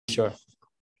Sure.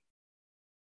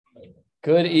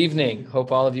 Good evening.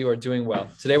 Hope all of you are doing well.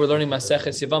 Today we're learning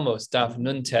Maseches Yevamos, Daf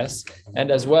Nun Tes,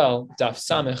 and as well Daf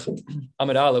Samech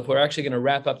Amud Aleph. We're actually going to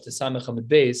wrap up to Samech Amud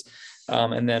Beis,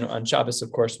 and then on Shabbos,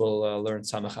 of course, we'll learn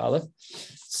Samech Aleph.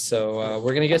 So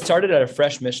we're going to get started at a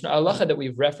fresh Mishnah, halacha that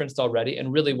we've referenced already,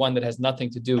 and really one that has nothing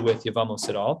to do with Yevamos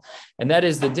at all, and that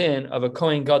is the din of a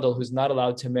Kohen Gadol who's not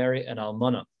allowed to marry an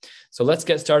almana. So let's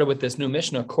get started with this new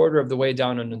Mishnah, a quarter of the way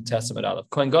down on Nun Tes Amud Aleph.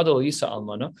 Kohen Gadol Yisa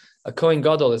almana. A Kohen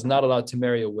Gadol is not allowed to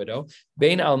marry a widow.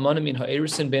 Bein almana min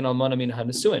ha'erusin, bein almana min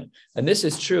ha'nesuin. And this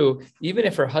is true even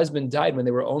if her husband died when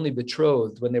they were only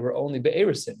betrothed, when they were only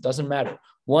be'erusin. Doesn't matter.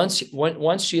 Once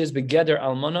she is begeder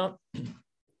almana,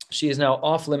 she is now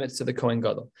off limits to the Kohen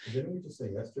Gadol. Didn't we just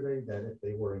say yesterday that if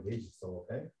they were engaged, it's still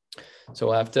okay? So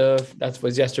we'll have to, that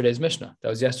was yesterday's Mishnah. That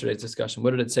was yesterday's discussion.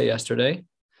 What did it say yesterday?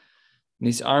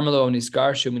 Nis armelo nis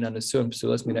garshu min hanesuin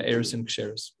psulas min ha'erusin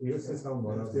ksheros.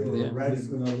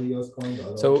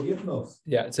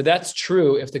 So that's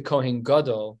true if the Kohen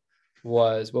Gadol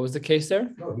was, what was the case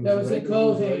there? That was a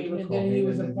Kohen, and then he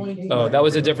was appointed. Oh, that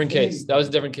was a different case. That was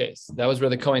a different case. That was where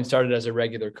the Kohen started as a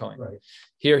regular Kohen. Right.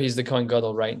 Here, he's the Kohen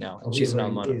Gadol right now, and she's an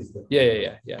almana.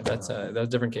 Yeah. That's a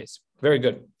different case. Very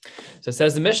good. So it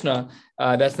says the Mishnah,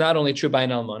 that's not only true by an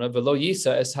almana, velo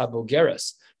yisa es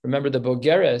habogeres. Remember, the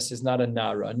bogeres is not a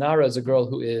nara. A nara is a girl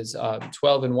who is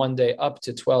 12 in one day up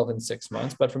to 12 in 6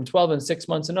 months. But from 12 and 6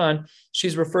 months and on,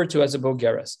 she's referred to as a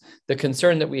bogeres. The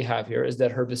concern that we have here is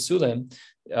that her besulim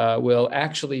will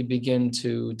actually begin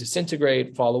to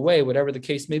disintegrate, fall away, whatever the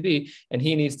case may be, and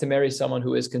he needs to marry someone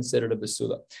who is considered a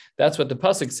besula. That's what the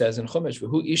pasuk says in Chumash.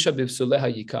 V'hu isha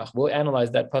b'vsuleha yikach. We'll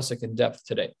analyze that pasuk in depth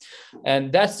today,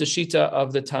 and that's the shita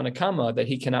of the Tanna Kama that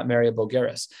he cannot marry a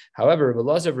bogeres. However, Reb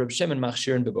Elazar, Reb Shimon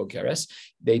machshirin b'bogeres.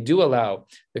 They do allow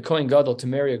the Kohen Gadol to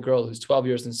marry a girl who's 12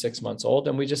 years and 6 months old,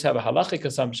 and we just have a halachic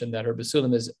assumption that her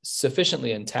besulim is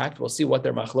sufficiently intact. We'll see what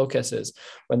their machlokes is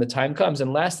when the time comes.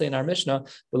 And lastly, in our Mishnah,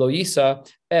 V'lo yisa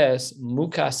es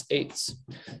mukas eitz.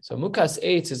 So mukas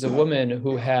eitz is a woman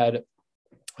who had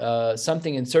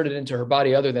something inserted into her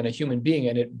body other than a human being,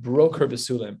 and it broke her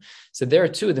besulim. So there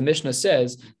too, the Mishnah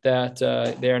says that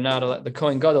they are not. The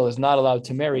Kohen Gadol is not allowed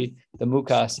to marry the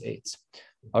mukas eitz.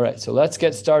 All right, so let's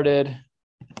get started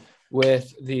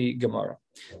with the Gemara.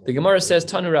 The Gemara says,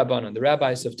 Tanu Rabbanan, the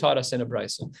rabbis have taught us in a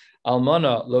brisa.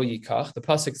 Almana lo yikach. The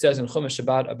pasuk says in Chumash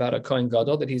about a Kohen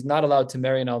Gadol that he's not allowed to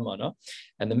marry an almana.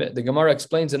 And the Gemara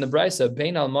explains in the brisa,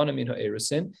 Bein almana min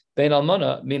ha'erusin, bein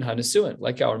almana min hanesuin.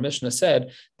 Like our Mishnah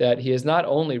said, that he is not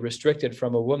only restricted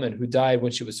from a woman who died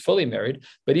when she was fully married,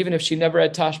 but even if she never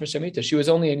had tashma shamita, she was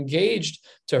only engaged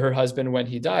to her husband when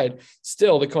he died,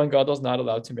 still the Kohen Gadol is not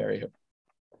allowed to marry her.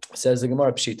 Says the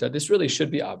Gemara Pshita, this really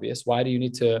should be obvious. Why do you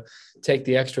need to take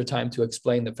the extra time to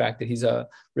explain the fact that he's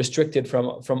restricted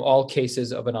from all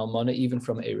cases of an almana, even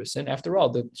from erusin? After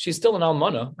all, she's still an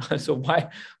almana, so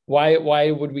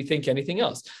why would we think anything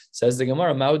else? Says the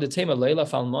Gemara, Ma'udatema Leila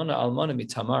almana almana mi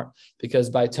Tamar, because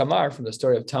by Tamar, from the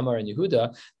story of Tamar and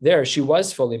Yehuda, there she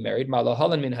was fully married.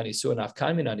 Ma'lohalan min hanisu and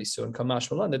afkan min hanisu and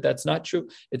kamash malan. That's not true.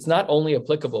 It's not only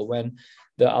applicable when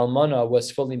the almana was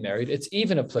fully married. It's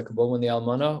even applicable when the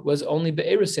almana was only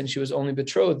be'erusin, she was only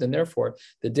betrothed, and therefore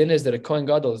the din is that a Kohen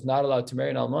Gadol is not allowed to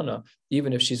marry an almana,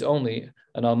 even if she's only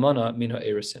an almana min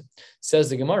ha'erusin. Says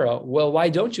the Gemara, well, why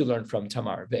don't you learn from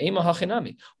Tamar? Ve'ema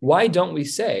hachinami. Why don't we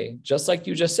say, just like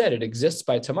you just said, it exists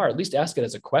by Tamar? At least ask it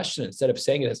as a question instead of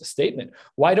saying it as a statement.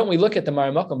 Why don't we look at the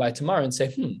Marimakom by Tamar and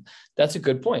say, that's a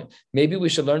good point. Maybe we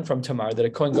should learn from Tamar that a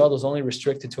Kohen Gadol is only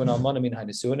restricted to an almana min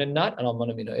ha'nesuin and not an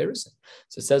almana min ha'erusin.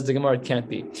 So it says the Gemara, it can't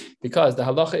be, because the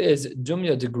halacha is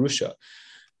dumya de grusha.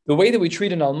 The way that we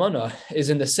treat an almana is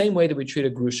in the same way that we treat a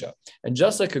grusha. And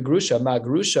just like a grusha, ma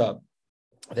grusha,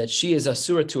 that she is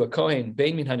asura to a Kohen,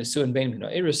 bein min hanesuin, bein min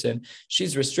ha'erusin,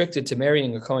 she's restricted to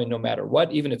marrying a Kohen no matter what,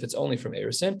 even if it's only from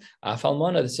erusin. Af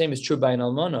almana, the same is true by an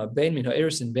almana, bein min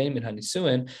ha'erusin, bein min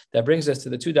hanesuin. That brings us to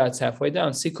the two dots halfway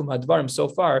down, sikum hadvarim, so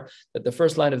far that the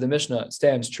first line of the Mishnah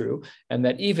stands true, and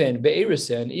that even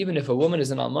be'erusin, even if a woman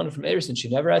is an almana from erusin, she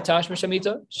never had tashma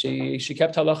shamita, she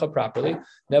kept halacha properly,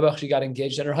 never she got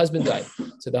engaged and her husband died.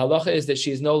 So the halacha is that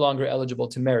she is no longer eligible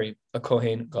to marry a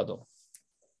Kohen Gadol.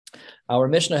 Our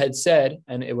Mishnah had said,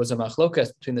 and it was a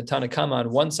machlokas between the Tanna Kama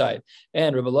on one side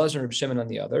and Reb Elazar and Reb Shimon on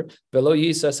the other, velo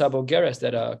yisa sa bogeres,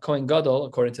 that a Kohen Gadol,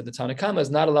 according to the Tanna Kama, is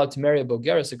not allowed to marry a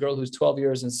bogeres, a girl who's 12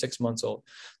 years and 6 months old.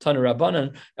 Tanu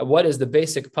Rabbanan, what is the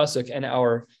basic pasuk and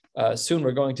our Soon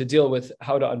we're going to deal with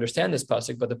how to understand this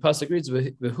pasuk, but the pasuk reads,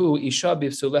 "V'hu isha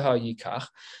bivsuleha yikach."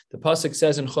 The pasuk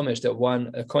says in Chumash that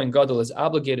a Kohen Gadol is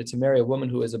obligated to marry a woman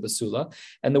who is a basula,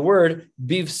 and the word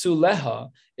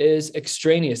bivsuleha is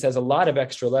extraneous, has a lot of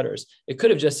extra letters. It could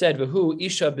have just said, "V'hu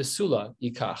isha bisula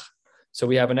yikach." So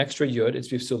we have an extra yud, it's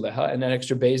bivsuleha, and an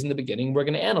extra beis in the beginning. We're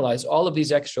going to analyze all of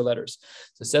these extra letters.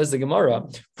 So says the Gemara,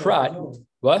 prat,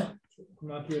 what?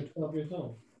 Gematria 12 years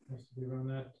old. Has to be around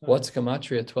that time. What's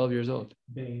Gematria 12 years old?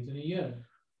 Days in a year.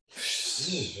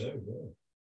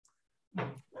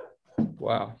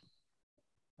 Wow.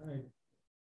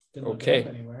 Didn't look it Okay.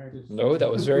 up anywhere. No,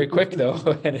 that was very quick though,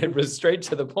 and it was straight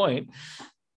to the point.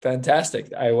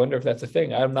 Fantastic. I wonder if that's a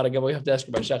thing. I'm not we have to ask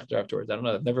about Schechter afterwards. I don't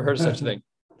know. I've never heard of such a thing.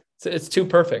 It's too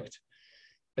perfect.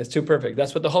 It's too perfect.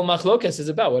 That's what the whole machlokas is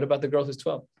about. What about the girl who's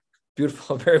 12?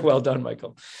 Beautiful. Very well done,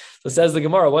 Michael. So says the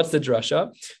Gemara, what's the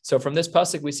drasha? So from this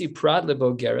pasuk, we see Prat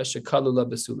lebogeres shekalula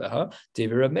besuleha.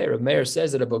 David Rav Meir. Rav Meir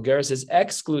says that a bogeres is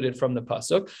excluded from the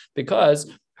pasuk because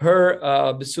her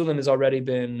besulim has already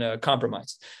been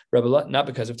compromised. Not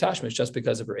because of tashmish, just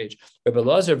because of her age. Rebbe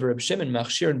Lazar and Reb Shimon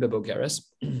machshirin bebogeres.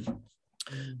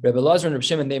 Rebbe Lazar and Reb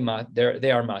Shimon, they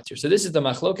are matir. So this is the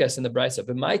machlokas in the brisa.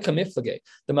 But my kamiflage,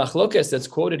 the machlokas that's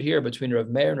quoted here between Reb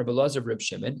Meir and Rebbe Lazar and Reb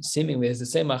Shimon, seemingly is the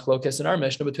same machlokas in our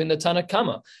Mishnah between the Tanna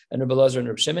Kama and Rebbe Lazar and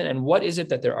Reb Shimon. And what is it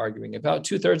that they're arguing about?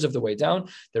 2/3 of the way down,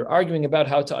 they're arguing about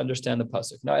how to understand the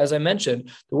pasuk. Now, as I mentioned,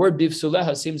 the word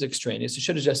bivsuleha seems extraneous. You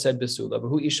should have just said bisula, but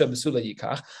who isha bisula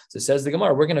yikach. So it says the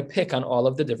Gemara, we're going to pick on all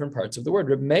of the different parts of the word.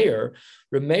 Reb Meir,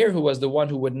 who was the one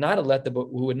who would not let the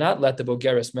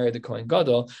bogeres marry the Kohen Gadol,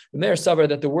 Meir Savar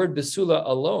that the word besula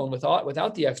alone,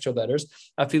 without the extra letters,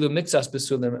 afilu mixas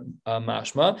besulim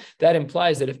mashma, that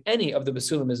implies that if any of the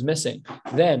besulim is missing,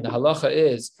 then the halacha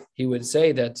is he would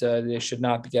say that they should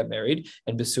not get married.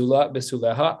 And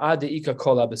besuleha ad deika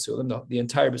kola besulim, the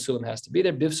entire besulim has to be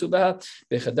there. Bivsuleha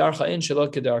bechadarcha in shelo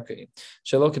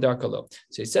kedarka lo.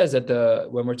 So he says that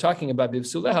when we're talking about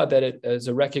bivsuleha, that it is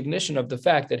a recognition of the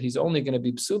fact that he's only going to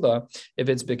be psula if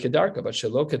it's bekedarka, but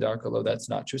shelo kedarka lo, that's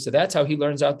not true. So that's how he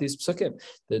learns out these psukim.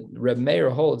 That Reb Meir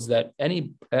holds that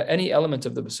any element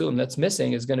of the basulim that's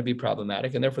missing is going to be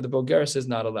problematic, and therefore the bogeres is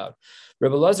not allowed.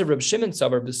 Rebbe Lazar, Reb Shimon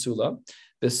savar besula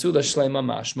shlema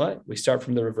mashma. We start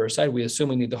from the reverse side. We assume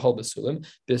we need the whole basulim.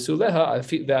 Besuleha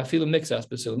ve'afilu mixas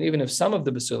basulim. Even if some of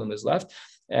the basulim is left.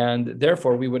 And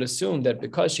therefore, we would assume that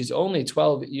because she's only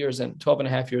 12 and a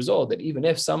half years old, that even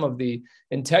if some of the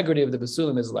integrity of the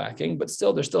basulim is lacking, but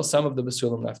still there's still some of the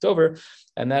basulim left over.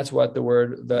 And that's what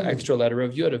the extra letter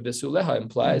of yud of bisuleha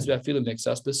implies. What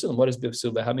does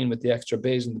bisuleha mean with the extra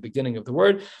beis in the beginning of the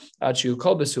word? That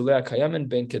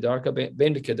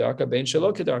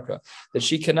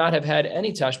she cannot have had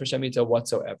any tashmish amita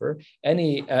whatsoever,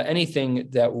 anything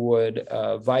that would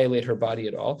violate her body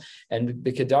at all. And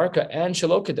bikedarka and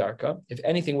shelo kedarka, if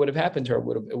anything would have happened to her,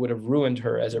 it would have ruined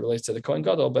her as it relates to the Kohen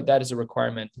Gadol, but that is a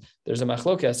requirement. There's a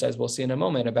machlokas, as we'll see in a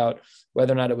moment, about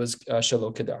whether or not it was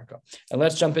shelo kedarka. And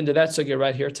let's jump into that sugya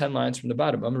right here, 10 lines from the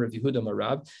bottom. Rav Yehuda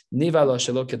Marav, niva lo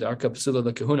shelo kedarka psula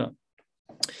lekehuna.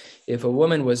 If a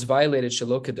woman was violated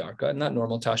shelo kedarka, not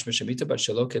normal tashmish amita, but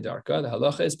shelo kedarka, the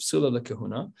halacha is psula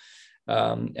lekehuna.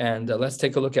 Let's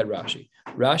take a look at Rashi.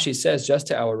 Rashi says, just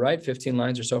to our right, 15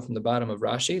 lines or so from the bottom of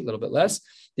Rashi, a little bit less.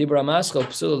 Dibra maschel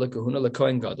psula lekehuna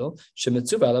lekohen gadol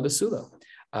shemitzuva ala besula.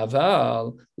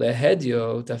 Aval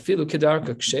lehedyo tafilu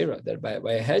kedarka kshera. That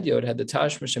by a hedyot, had the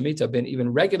tashmish amita been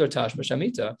even regular tashmish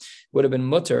amita, would have been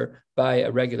mutter by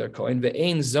a regular kohen.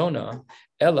 Ve'ein zona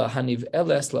ella haniv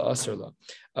eles la'asrla.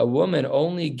 A woman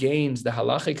only gains the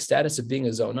halachic status of being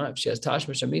a zona if she has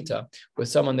tashmish amita with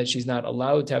someone that she's not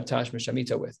allowed to have tashmish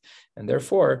amita with. And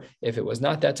therefore, if it was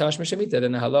not that tashmish amita,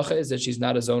 then the halacha is that she's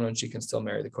not a zona and she can still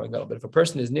marry the Kohen Gadol. But if a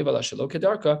person is nivala shelo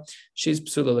kedarka, she's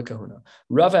psula lekahuna.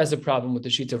 Rava has a problem with the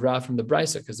sheet of Rav from the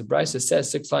Brisa, because the Brisa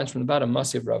says 6 lines from the bottom,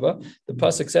 Masiv Rava. The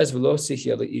pasuk says v'lo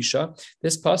sichya leisha.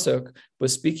 This pasuk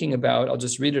was speaking about, I'll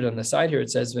just read it on the side here. It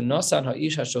says v'nosan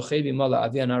ha'ish ha'shochei b'mala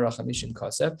avia nara chamishin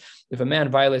kasef. If a man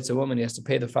violates a woman, he has to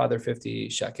pay the father 50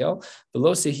 shekel.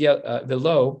 V'lo sichya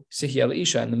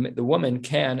leisha, and the woman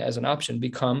can, as an option,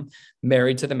 become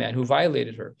married to the man who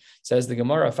violated her. Says the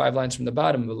Gemara, 5 lines from the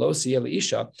bottom, v'lo sichya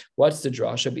leisha. What's the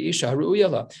drasha? B'isha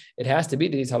haru'uyala. It has to be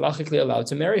that he's halachically allowed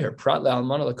to marry her. Prat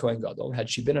le'almana lekohen gadol. Had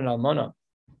she been an almana,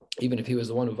 even if he was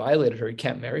the one who violated her, he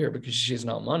can't marry her because she's an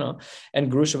almana.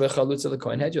 And grusha v'chalutza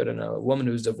lekohen hedyot, and a woman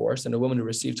who's divorced and a woman who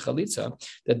received chalitza,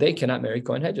 that they cannot marry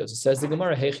kohen hedyot. It says the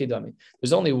Gemara, hechidami.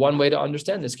 There's only one way to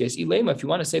understand this case. Ilema, if you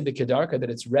want to say the kedarka that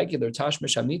it's regular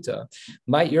tashmish amita,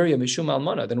 my area mishum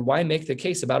almana, then why make the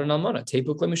case about an almana?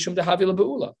 Tepuk le mishum dehavi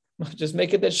lebeula. Just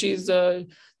make it that she's not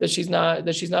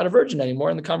a virgin anymore,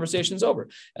 and the conversation's over.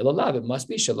 Elolav, it must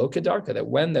be shelo kedarka, that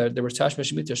when there was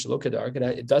tashmish shemitah shelo kedarka,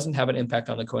 it doesn't have an impact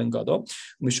on the Kohen Gadol.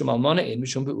 Mishum almana in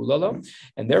mishum beulalo,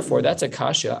 and therefore that's a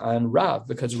kasha on Rav,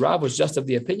 because Rav was just of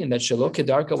the opinion that shelo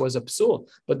kedarka was a psul,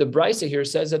 but the Brisa here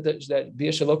says that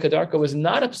bia shelo kedarka was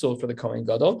not a psul for the Kohen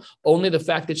Gadol, only the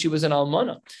fact that she was an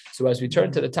almana. So as we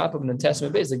turn to the top of an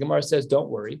Testament base, the Gemara says, "Don't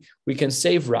worry, we can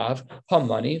save Rav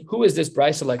money." Who is this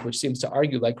Brisa like, which seems to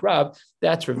argue like Rav?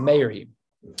 That's Rav Meir.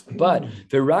 But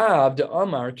the Rav de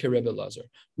Amar ke Rebbe Lazar.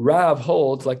 Rav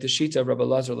holds like the Shita of Rebbe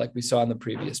Lazar, like we saw on the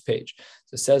previous page.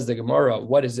 So says the Gemara,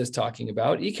 what is this talking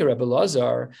about? Ike Rebbe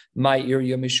Lazar, my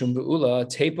irya mishum beula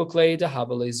tepukle de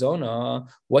habale zona.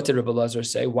 What did Rebbe Lazar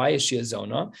say? Why is she a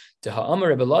zona? De ha'amar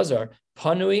Rebbe Lazar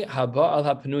panui haba al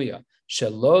hapanuya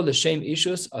shelo l'shem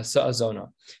ishus asa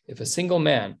azona. If a single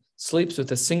man sleeps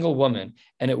with a single woman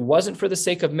and it wasn't for the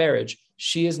sake of marriage,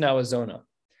 she is now a zona.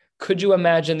 Could you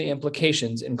imagine the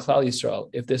implications in Klal Yisrael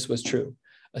if this was true?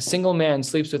 A single man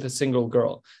sleeps with a single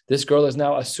girl. This girl is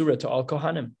now asura to all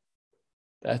Kohanim.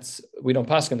 We don't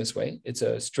paskin this way. It's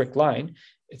a strict line.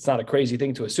 It's not a crazy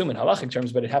thing to assume in halachic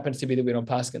terms, but it happens to be that we don't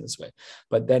paskin this way.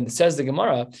 But then it says the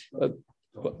Gemara,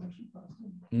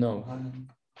 no,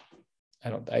 I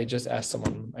don't. I just asked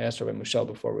someone. I asked Rabbi Michelle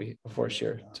before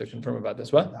Shir to confirm about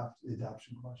this. What?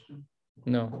 Adoption question?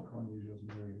 No.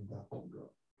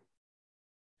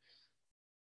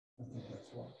 I think that's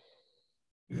why.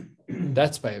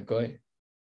 That's by a goy.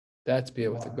 That's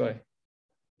bia with a goy,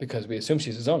 because we assume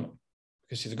she's a zona,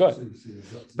 because she's a goy.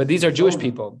 But these are Jewish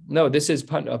people. No, this is a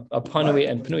panui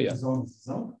and pnuya.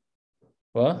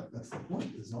 What? That's the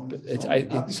point.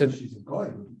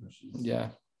 Yeah,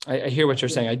 I hear what you're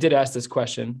saying. I did ask this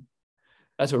question.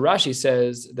 That's what Rashi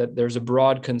says, that there's a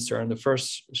broad concern. The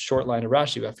first short line of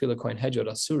Rashi, Vafila kohen hejod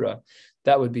asura,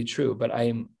 that would be true, but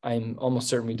I'm almost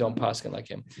certain we don't paskin like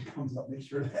him. Comes up, make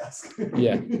sure to ask.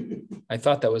 Yeah, I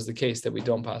thought that was the case, that we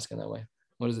don't paskin that way.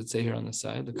 What does it say here on the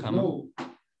side? The comment.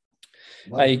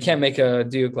 You can't make a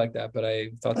diuk like that, but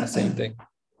I thought the same thing.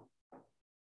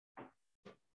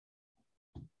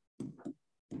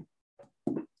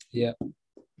 Yeah.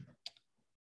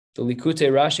 The Likutei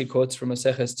Rashi quotes from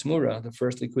Maseches Tmura, the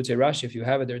first Likutei Rashi, if you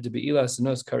have it there, the Be'ila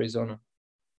Sanos Karizona.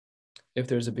 If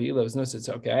there's a Be'ila Sanos, it's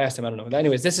okay. I asked him, I don't know.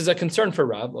 Anyways, this is a concern for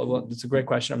Rav. Well, it's a great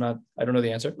question. I don't know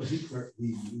the answer. Was he were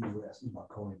asking about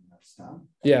Kohen Stam?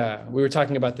 Yeah, we were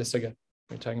talking about this again.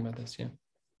 Yeah.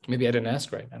 Maybe I didn't ask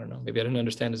right. I don't know. Maybe I didn't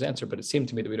understand his answer, but it seemed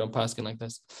to me that we don't paskin like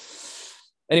this.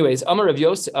 Anyways, Amar Rav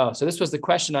Yosef. So this was the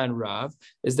question on Rav: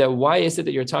 is that why is it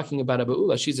that you're talking about a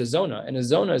beula? She's a zona, and a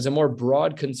zona is a more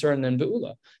broad concern than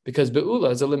beula, because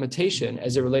beula is a limitation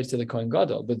as it relates to the Kohen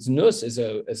Gadol, but znus is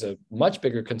a much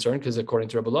bigger concern, because according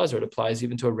to Rebbe Lazar, it applies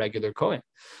even to a regular Kohen.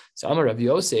 So Amar Rav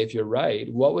Yosef, you're right.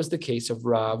 What was the case of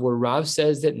Rav, where Rav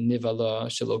says that nivala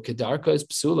shelo kedarka is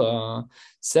psula?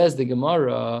 Says the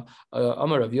Gemara,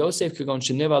 Amar Rav Yosef kagon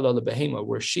shenivala lebehema,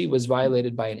 where she was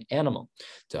violated by an animal.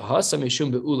 To hasa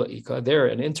mishum beula ika, there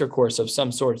an intercourse of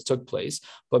some sorts took place,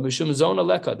 but mishum zona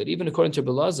leka, that even according to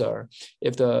Belazar,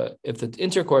 if the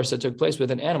intercourse that took place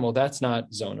with an animal, that's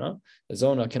not zona. The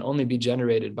zona can only be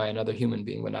generated by another human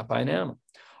being, but not by an animal.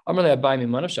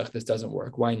 This doesn't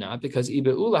work. Why not? Because we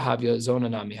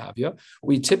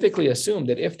typically assume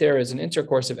that if there is an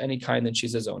intercourse of any kind, then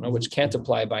she's a zona, which can't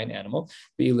apply by an animal.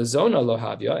 And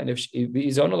if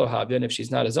she's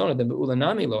not a zona, then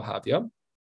be'ulanami lohavya,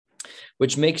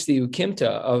 which makes the ukimta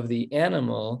of the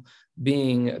animal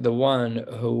being the one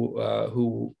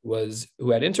who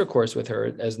had intercourse with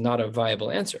her as not a viable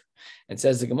answer. And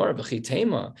says the Gemara,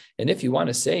 and if you want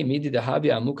to say then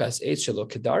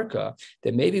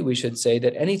maybe we should say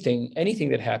that anything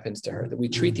that happens to her, that we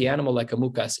treat the animal like a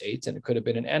mukas eitz, and it could have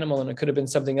been an animal and it could have been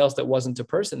something else that wasn't a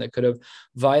person that could have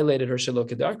violated her shelo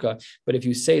kedarka. But if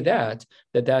you say that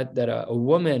a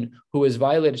woman who has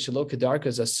violated shelo kedarka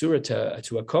is asura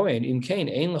to a kohen, im kain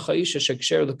ein l'chaisha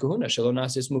sheksher l'kahuna shelo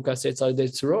nasis mukas eitz al yedei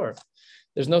tzuror.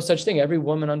 There's no such thing. Every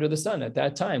woman under the sun at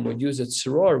that time would use a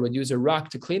tzuror, would use a rock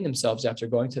to clean themselves after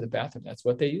going to the bathroom. That's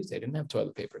what they used. They didn't have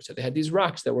toilet paper. So they had these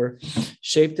rocks that were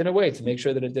shaped in a way to make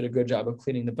sure that it did a good job of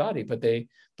cleaning the body. But they,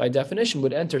 by definition,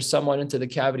 would enter someone into the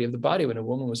cavity of the body when a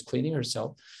woman was cleaning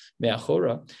herself.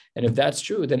 And if that's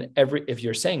true, then if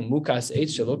you're saying mukas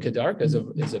eitz shelo kedarka is a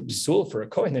psul for a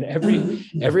kohen, then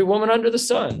every woman under the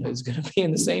sun is going to be in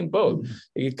the same boat,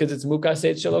 because it's mukas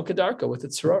eitz shelo kedarka with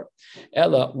its soror.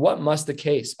 Ella, what must the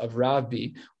case of Rav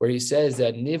be where he says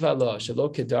that nivala shelo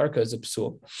kedarka is a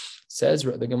psul? Says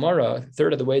the Gemara, a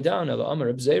third of the way down, now,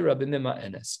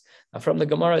 from the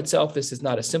Gemara itself, this is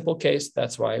not a simple case.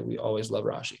 That's why we always love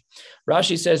Rashi.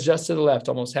 Rashi says just to the left,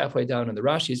 almost halfway down in the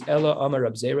Rashi, is Ella Amar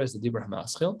Rab Zera is the Dibur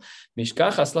Hamaschil.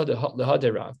 Mishkach Asla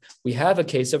Lehade Rav. We have a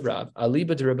case of Rav,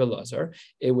 Aliba de Rebbe Lazar,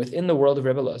 within the world of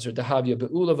Rebbe Lazar, Dahavya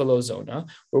Be'ula Velo Zona,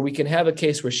 where we can have a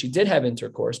case where she did have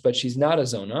intercourse, but she's not a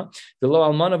Zona. Velo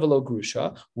Almana Velo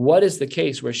Grusha. What is the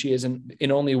case where she is in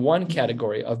only one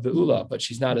category of Be'ula, but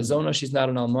she's not a Zona, she's not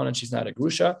an Almana, and she's not a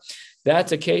Grusha?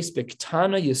 That's a case.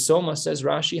 Biktana Yisoma, says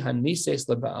Rashi, Hanises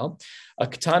Labal. A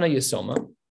Ktana Yisoma.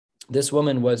 This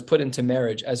woman was put into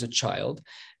marriage as a child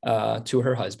to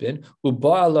her husband.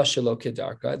 Uba'ala Shelo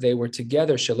Kedarka. They were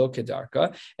together Shelo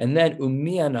Kedarka. And then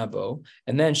Umiyanabo.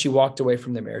 And then she walked away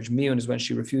from the marriage. Miyun is when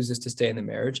she refuses to stay in the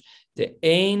marriage. The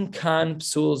Ein Kan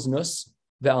Psul Znus.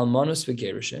 Ve'almanus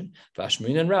ve'gerushin,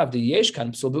 v'ashmin and Rav, the yesh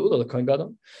kan psul be'ula l'kohen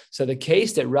gadol. So the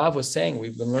case that Rav was saying,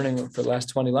 we've been learning for the last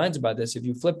 20 lines about this. If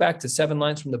you flip back to 7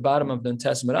 lines from the bottom of the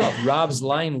Testament, Rav's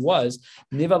line was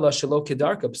niva la shelo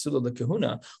kedarka psula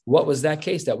l'kehuna. What was that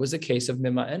case? That was a case of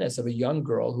mima'enes, of a young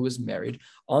girl who was married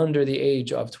under the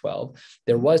age of 12.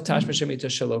 There was tashma shemita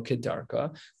shelo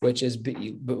kedarka, which is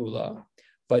be'ula.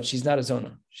 But she's not a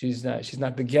zona. She's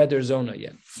not begeder zona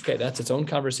yet. Okay, that's its own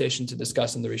conversation to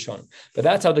discuss in the Rishonim. But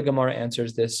that's how the Gemara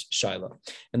answers this shaila.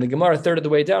 And the Gemara, a third of the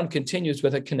way down, continues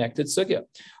with a connected sugya.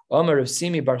 Omer of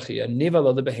Simi Barchia, Niva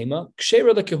la behema,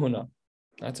 kshera la kehuna.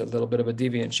 That's a little bit of a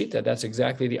deviant shita. That's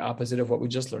exactly the opposite of what we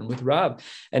just learned with Rav.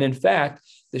 And in fact,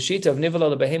 the shita of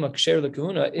nivala lebehema ksher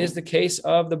lekahuna is the case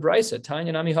of the brisa.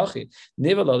 Tanya nami hachi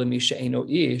nivala lemisha eno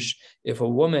ish. If a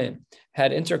woman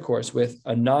had intercourse with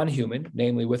a non-human,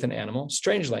 namely with an animal,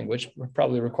 strange language,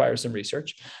 probably requires some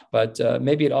research, but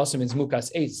maybe it also means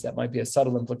mukas eitz. That might be a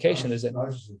subtle implication. Is it?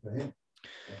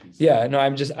 Yeah, no,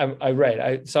 I'm right.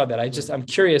 I saw that. I'm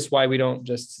curious why we don't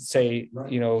just say,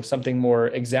 something more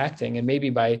exacting, and maybe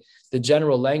by the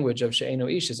general language of she'eno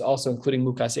ish is also including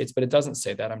mukas eitz, but it doesn't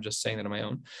say that. I'm just saying that on my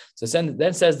own. So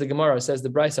then says the Gemara, says the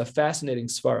Brisa, fascinating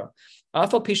svara.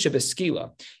 Afal pisha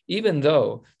beskila, even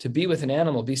though to be with an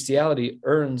animal, bestiality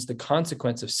earns the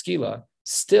consequence of skila,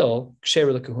 still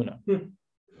ksher lekahuna.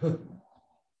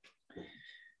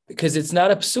 Because it's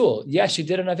not a psul. Yeah, she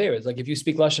did an avera. It's like if you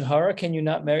speak lashon hara, can you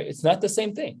not marry? It's not the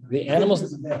same thing. The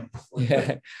animals,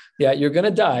 yeah, you're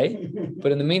gonna die,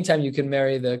 but in the meantime, you can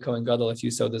marry the Kohen Gadol if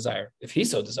you so desire, if he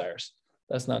so desires.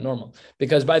 That's not normal.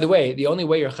 Because by the way, the only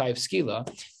way you're chayiv skila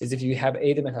is if you have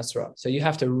edim and hasra. So you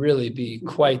have to really be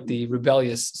quite the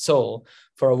rebellious soul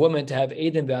for a woman to have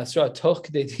edim and hasra toch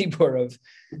k'dei dibur of.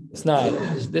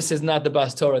 This is not the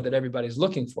bas Torah that everybody's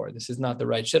looking for. This is not the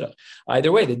right shidduch.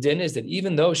 Either way, the din is that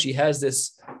even though she has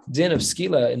this din of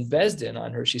skila and bezdin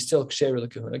on her, she's still ksher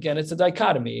l'kehuna. Again, it's a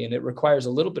dichotomy, and it requires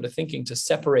a little bit of thinking to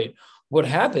separate what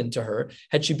happened to her.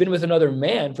 Had she been with another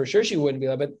man, for sure she wouldn't be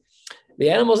like, but the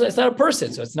animals, it's not a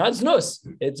person, so it's not znus,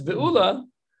 it's be'ula,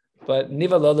 but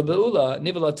nivala la be'ula,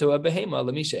 nivala to a behema,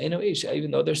 lamisha eno ish,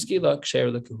 even though they're skila, ksher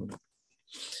l'kehuna.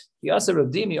 There was a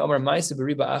Riba.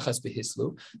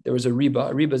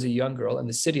 A Riba is a young girl in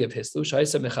the city of Hislu.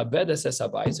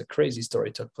 It's a crazy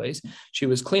story took place. She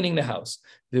was cleaning the house.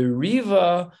 The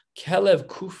Riva Kelev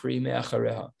Kufri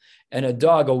me'achareha. And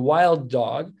a wild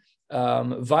dog,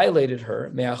 violated her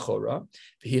me'achora.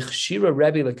 V'hichshira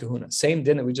Rebbe lekahuna. Same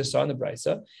din that we just saw in the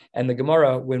Brisa. And the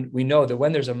Gemara, when we know that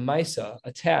when there's a Maisa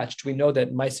attached, we know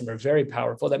that Maisim are very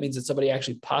powerful. That means that somebody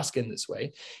actually paskin this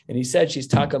way. And he said she's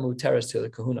taka muteres to the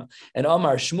kahuna. And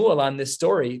Amar Shmuel on this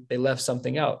story, they left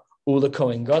something out. Ula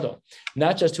Kohen Gadol,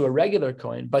 not just to a regular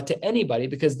Kohen, but to anybody,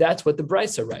 because that's what the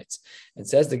Brisa writes. It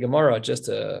says the Gemara, just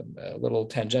a little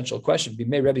tangential question: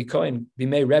 Bimei Rebbe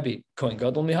Kohen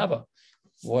Gadol mihava.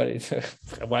 Why is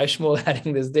Shmuel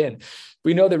adding this din?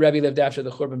 We know that Rebbe lived after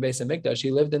the Churban Beis Hamikdash. He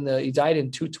died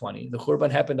in 220. The Churban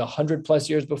happened 100 plus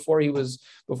years before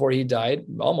he died,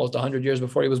 almost 100 years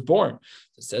before he was born.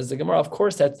 It says the Gemara, of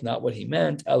course, that's not what he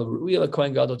meant. El Ru'ila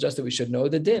Kohen Gadol, just that we should know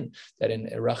the din, that in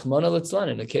Rachmana Litzlan,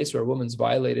 in a case where a woman's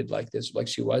violated like this, like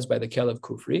she was by the Kelev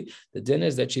Kufri, the din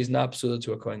is that she's not psula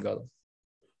to a Kohen Gadol.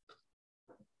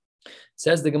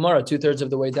 Says the Gemara, 2/3 of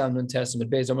the way down, Nun Testament,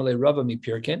 Beis Amalei Rava Mi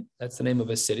Pirkin, that's the name of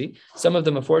a city. Some of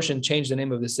the Meforshim changed the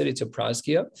name of the city to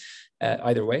Prazkia.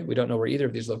 Either way, we don't know where either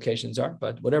of these locations are,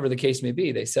 but whatever the case may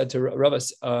be, they said to Rava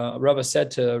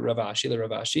said to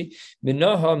Ravashi,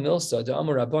 Minaha Milsa, de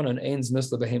Amar Rabbanan Ein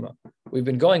Znus Lebehema. we've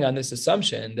been going on this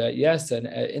assumption that yes, an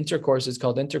intercourse is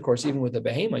called intercourse even with a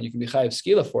behemoth. You can be chayiv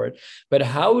skila for it. But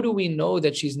how do we know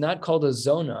that she's not called a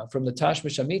zona from the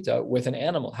Tashmish Amita with an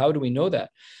animal? How do we know that?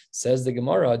 Says the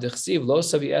Gemara, Dechsiv lo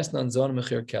savi esnan zona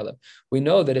mechir kelev. We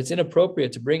know that it's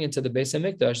inappropriate to bring into the Beis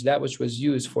Hamikdash that which was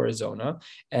used for a zona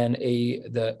and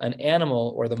an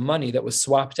animal or the money that was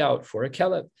swapped out for a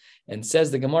kelev. And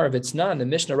says the Gemara, if it's not, the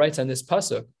Mishnah writes on this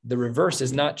pasuk, the reverse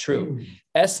is not true.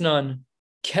 Esnan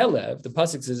kelev, the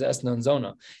pasuk says esnan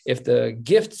zona. If the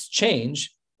gifts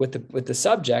change with the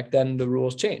subject, then the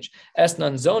rules change.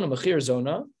 Esnan zona mechir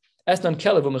zona. Esnan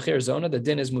kelev u'mechir zona, the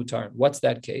din is mutar. What's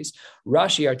that case?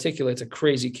 Rashi articulates a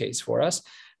crazy case for us.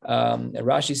 And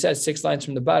Rashi says 6 lines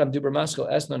from the bottom, Dubra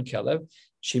Maskal Esnan kelev,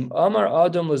 Shim Amar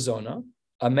Adam Lazona,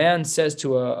 a man says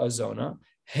to a zona,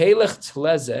 Helech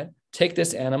tleze, take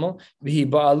this animal, Vihi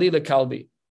ba'ali lekalbi.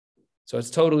 So it's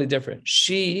totally different.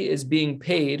 She is being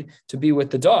paid to be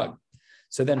with the dog.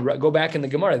 So then go back in the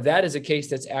Gemara. That is a case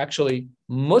that's actually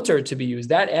mutter to be used.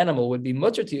 That animal would be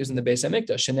mutter to use in the Beis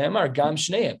Hamikdash. Shneimar gam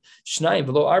shneim, shnayim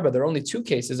v'lo arba. There are only 2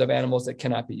 cases of animals that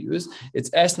cannot be used. It's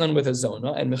esnan with a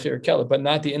zona and mechir kelev, but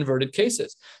not the inverted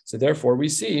cases. So therefore, we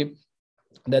see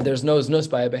that there's no znus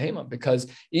by a behemoth, because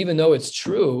even though it's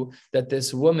true that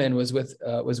this woman was with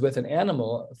an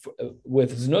animal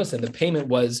with znus and the payment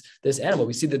was this animal,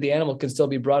 we see that the animal can still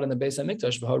be brought in the Beis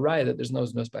Hamikdash v'horaya, that there's no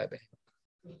znus by a behemoth.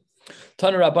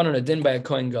 Tana Rabbanon a din by a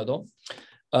Kohen Gadol.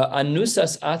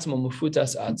 Anusas atzmo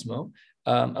mufutas atzmo.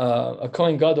 A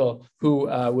Kohen Gadol who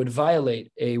would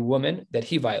violate a woman that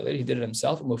he violated, he did it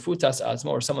himself, mufutas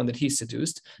atzmo, or someone that he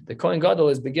seduced. The Kohen Gadol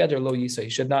is begeder lo yisa. He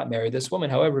should not marry this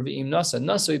woman. However, v'im nasa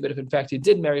nasui, but if in fact he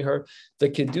did marry her, the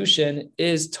kedushin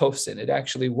is tofsin. It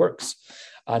actually works.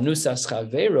 Anusas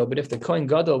chavero, but if the Kohen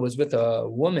Gadol was with a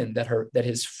woman that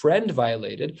his friend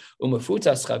violated,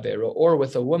 umafutas chavero, or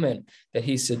with a woman that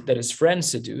his friend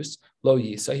seduced, lo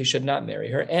yisa, he should not marry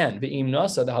her. And v'im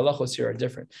nasa, the halachos here are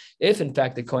different. If in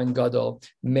fact the Kohen Gadol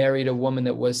married a woman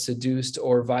that was seduced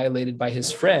or violated by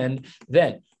his friend,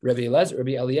 then Rabbi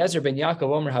Eliezer ben Yaakov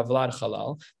Omer Havlad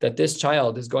Halal, that this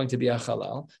child is going to be a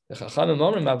halal. The Chachamim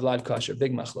Omer Havlad Kasher,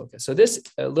 big machlokas. So this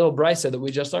little brisa that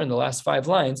we just learned, the last 5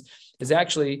 lines, is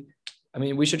actually,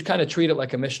 we should kind of treat it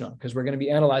like a Mishnah, because we're going to be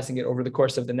analyzing it over the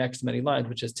course of the next many lines,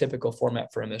 which is typical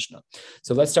format for a Mishnah.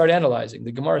 So let's start analyzing.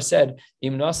 The Gemara said,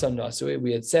 Im nasa nasu.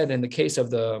 We had said in the case of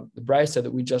the brisa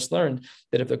that we just learned,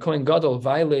 that if the Kohen Gadol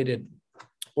violated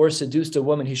or seduced a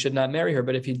woman, he should not marry her.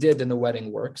 But if he did, then the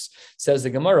wedding works. Says the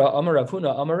Gemara, Amar Rav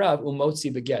Huna, Amar Rav, umotzi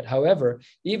beget. However,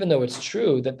 even though it's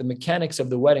true that the mechanics of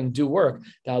the wedding do work,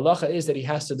 the halacha is that he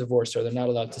has to divorce her. They're not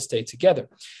allowed to stay together.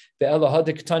 What about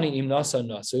the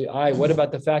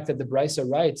fact that the Brisa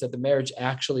writes that the marriage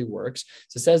actually works?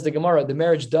 So says the Gemara, the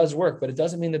marriage does work, but it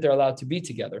doesn't mean that they're allowed to be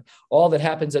together. All that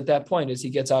happens at that point is he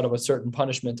gets out of a certain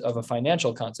punishment of a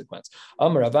financial consequence.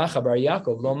 Amar Avacha bar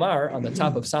Yaakov Lomar, on the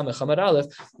top of Samech Hamad Aleph,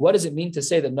 what does it mean to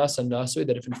say that Nasa Nasui,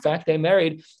 that if in fact they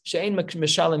married, She'ein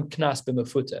Mishalim Knas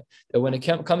b'Mefuta, that when it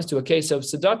comes to a case of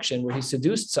seduction where he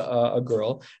seduced a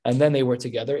girl and then they were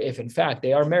together, if in fact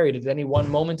they are married at any one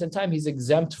moment in time, he's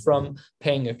exempt from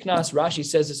paying a knas. Rashi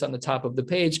says this on the top of the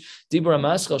page. Dibra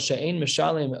maschel she'ein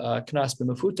mishalim knas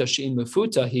b'mefuta she'in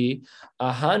mefuta hi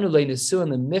ahanu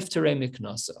le'nesuin le'miftarei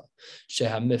miknasa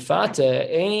sheha mifata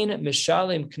ein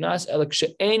mishalim knas elek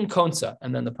she'ein konsa,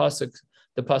 and then the pasuk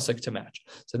to match.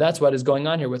 So that's what is going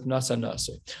on here with Nasa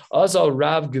Nasu. Also,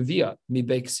 Rav Gavia mi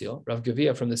Beik Seal, Rav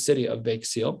Gavia from the city of Beik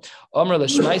Seal, Amr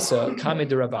Lashmaisa Kame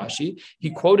de Ravashi.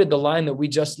 He quoted the line that we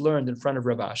just learned in front of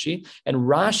Ravashi, and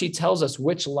Rashi tells us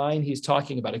which line he's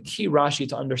talking about. A key Rashi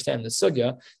to understand the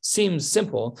sugya seems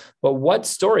simple, but what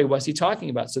story was he talking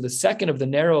about? So the second of the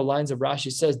narrow lines of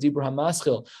Rashi says, Dibra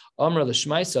Hamaschil, Amr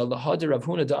Lashmaisa, Lahad Rav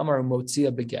Huna da Amar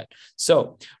Motzia Beget.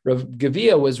 So Rav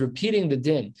Gavia was repeating the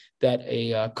din that a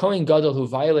Kohen Gadol who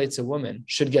violates a woman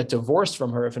should get divorced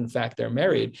from her if in fact they're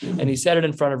married. And he said it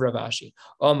in front of Rav Ashi.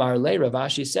 Omar Le, Rav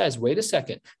Ashi says, wait a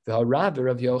second. Rav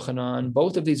Yochanan,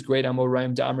 both of these great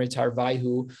Amoraim Damre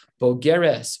Tarvaihu,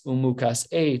 Bogeres Umukas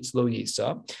Eitz Lo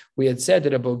Yisa. We had said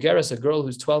that a Bogeres, a girl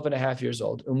who's 12 and a half years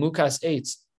old, Umukas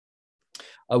Eitz,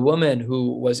 a woman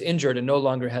who was injured and no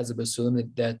longer has a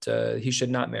basulim, that he should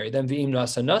not marry them, v'im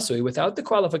nasa nasui, without the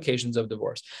qualifications of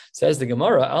divorce. Says the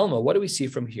Gemara, Alma, what do we see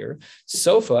from here?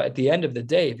 Sofa, at the end of the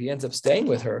day, if he ends up staying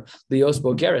with her, lios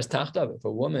bogeres tachtav. If a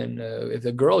woman, if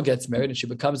a girl gets married and she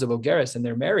becomes a bogeres and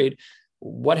they're married,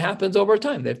 what happens over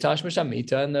time? They have tashmish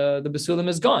amita, and the basulim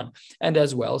is gone. And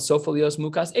as well, sofalios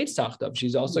mukas eitz tachtav.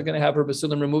 She's also going to have her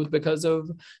basulim removed because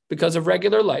of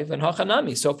regular life. And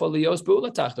hachanami sofalios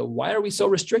bu'ula tachtav. Why are we so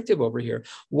restrictive over here?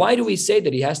 Why do we say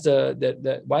that he has to?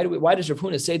 Why does Rav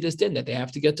Huna say this din that they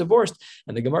have to get divorced?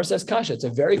 And the Gemara says kasha. It's a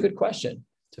very good question.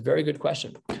 It's a very good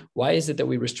question. Why is it that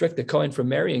we restrict the Kohen from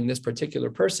marrying this particular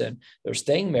person? They're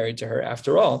staying married to her.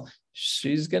 After all,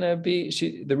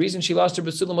 the reason she lost her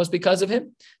basulim was because of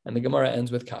him. And the Gemara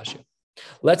ends with kasha.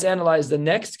 Let's analyze the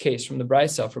next case from the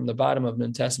Brisa, from the bottom of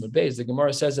Nun Testament Beis. The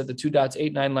Gemara says that the 2 dots,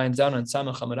 8, 9 lines down on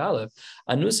Samach Hamad Aleph,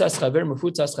 Anusas chaver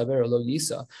mefutzas chaver lo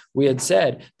yisa. We had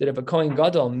said that if a Kohen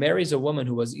Gadol marries a woman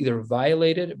who was either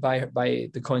violated by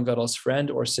the Kohen Gadol's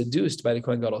friend or seduced by the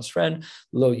Kohen Gadol's friend,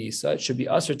 lo yisa, it should be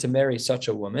usher to marry such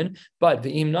a woman. But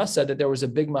the Imna said that there was a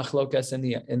big machlokas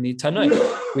in the Tanai.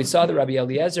 We saw that Rabbi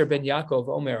Eliezer ben Yaakov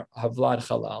Omer Havlad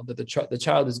Halal, that the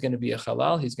child is going to be a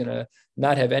halal. He's going to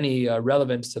not have any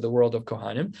relevance to the world of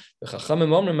Kohanim.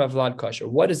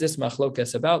 What is this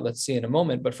machlokas about? Let's see in a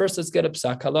moment. But first, let's get a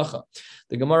psak halacha.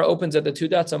 The Gemara opens at the 2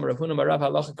 dots. Amar Rav Huna Marav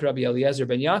halacha Rabbi Eliezer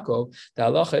ben Yaakov. The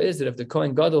halacha is that if the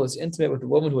Kohen Gadol is intimate with a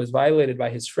woman who is violated by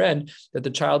his friend, that the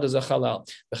child is a halal.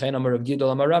 V'chein Amar Rav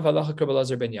Gidol Amar Rav halacha Rabbi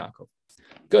Eliezer ben Yaakov.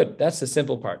 Good. That's the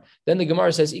simple part. Then the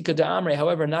Gemara says, Ika da'amre.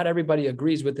 However, not everybody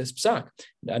agrees with this psak.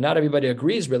 Not everybody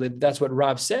agrees, really. That's what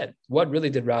Rav said. What really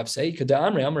did Rav say? Ika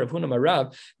da'amre, Amar Rav Huna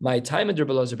Marav, my time in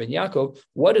Rabbi Eliezer ben Yaakov.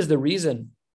 What is the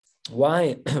reason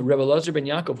why Rabbi Eliezer ben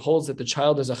Yaakov holds that the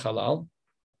child is a halal?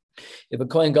 If a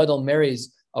Kohen Gadol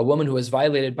marries a woman who is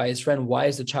violated by his friend, why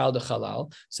is the child a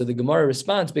halal? So the Gemara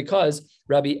responds, because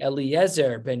Rabbi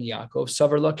Eliezer ben Yaakov,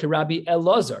 Savar ki Rabbi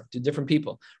Elazar, to different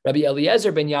people. Rabbi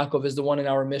Eliezer ben Yaakov is the one in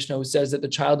our Mishnah who says that the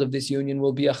child of this union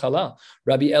will be a halal.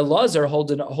 Rabbi Elazar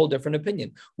holds a whole different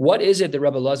opinion. What is it that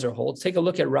Rabbi Elazar holds? Take a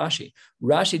look at Rashi.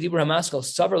 Rashi, Dibur HaMaskal,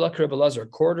 Savar ki Rabbi Elazar,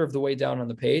 quarter of the way down on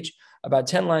the page, about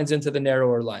 10 lines into the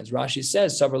narrower lines. Rashi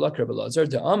says, Savar lak Rabbi Elazar,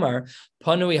 de Amar,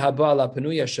 Panui haba la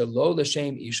panuya shelo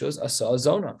l'shem ishos asa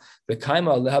azona,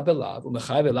 v'kaima leha belav,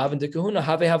 u'mechai belav and dekahuna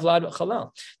have havlad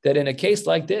chalal. That in a case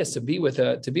like this, to be with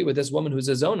this woman who's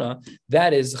a zona,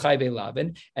 that is chayve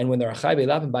lavin, and when they're a chayve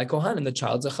lavin by kohanim, the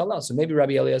child's a halal. So maybe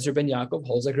Rabbi Eliezer ben Yaakov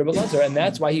holds like Rabbi Elazar, and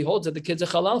that's why he holds that the kid's a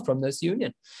halal from this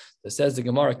union. That says the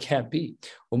Gemara can't be.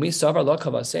 When we savar lo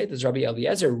kavaseh, does Rabbi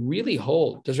Eliezer really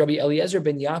hold? Does Rabbi Eliezer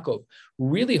ben Yaakov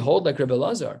really hold like Rabbi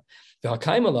Elazar?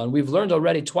 We've learned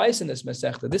already twice in this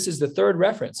Masechta. This is the third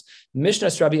reference.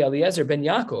 Mishnah Rabbi Eliezer ben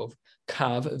Yaakov,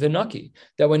 Kav v'naki.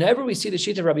 That whenever we see the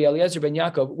sheet of Rabbi Eliezer ben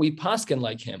Yaakov, we paskin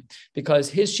like him, because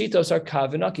his shitos are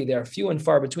Kav v'naki. They are few and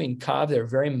far between. Kav, they're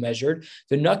very measured.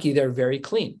 V'naki, they're very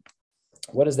clean.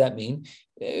 What does that mean?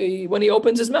 When he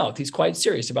opens his mouth, he's quite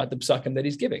serious about the psakim that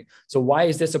he's giving. So why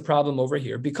is this a problem over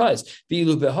here? Because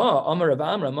if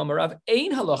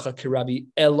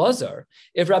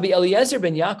Rabbi Eliezer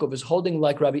ben Yaakov is holding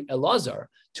like Rabbi Elazar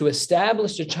to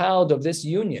establish the child of this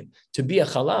union to be a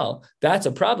halal, that's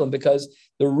a problem, because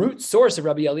the root source of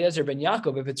Rabbi Eliezer ben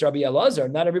Yaakov, if it's Rabbi Elazar,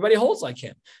 not everybody holds like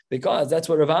him, because that's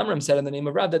what Rav Amram said in the name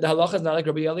of Rav, that the halacha is not like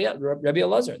Rabbi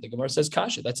Elazar. The Gemara says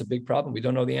kasha. That's a big problem. We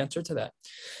don't know the answer to that.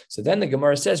 So then the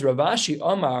Gemara says, Rav Ashi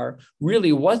Omar,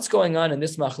 really what's going on in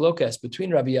this machlokas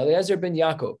between Rabbi Eliezer ben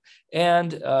Yaakov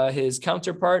and his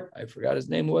counterpart? I forgot his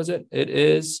name, was it? It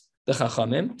is the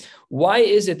Chachamim. Why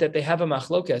is it that they have a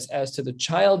machlokas as to the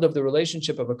child of the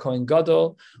relationship of a Kohen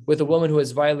Gadol with a woman who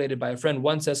is violated by a friend?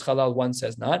 One says halal, one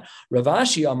says not. Rav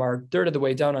Ashi Amar, third of the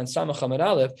way down on Samach Hamad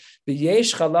Aleph,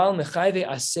 v'yesh halal mechayve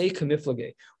asay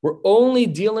kamiflage. We're only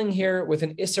dealing here with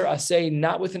an iser asay,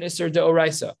 not with an iser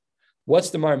deoraisa.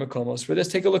 What's the Mar Makomos? For this,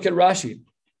 take a look at Rashi.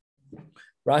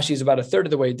 Rashi is about a third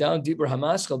of the way down. Dibur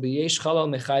Hamaskal b'yesh halal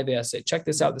mechayve asay. Check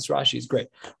this out. This Rashi is great.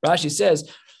 Rashi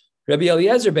says, Rabbi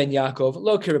Eliezer ben Yaakov,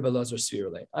 lo ki Rabbi Elazar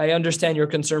svirule. I understand your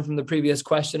concern from the previous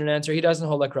question and answer. He doesn't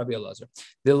hold like Rabbi Elazar.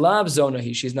 V'lav zona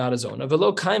he, she's not a zona.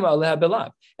 V'lo kaima aleha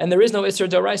belav. And there is no isser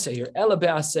daraisa here. Ela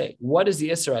be'aseh. What is the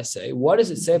isser aseh? What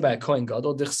does it say by a Kohen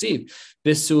Gadol? Dichsiv,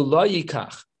 bisula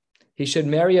yikach. He should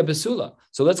marry a basula.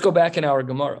 So let's go back in our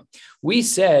Gemara. We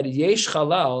said yesh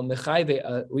halal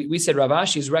mechayve. We said Rav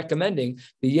Ashi is recommending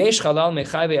the yesh halal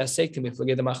mechayve asek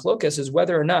timiflage. The machlokas is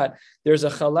whether or not there's a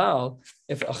halal.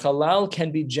 If a halal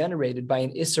can be generated by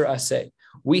an iser aseh.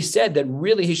 We said that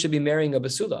really he should be marrying a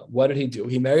basula. What did he do?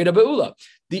 He married a beula.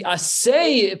 The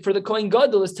aseh for the Kohen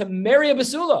Gadol is to marry a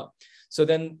basula. So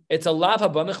then it's a lav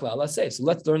haba mechlal aseh. So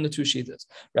let's learn the two shitas.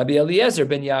 Rabbi Eliezer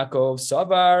ben Yaakov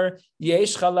savar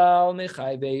yesh chalal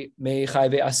mechayve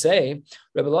aseh.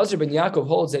 Rabbi Eliezer ben Yaakov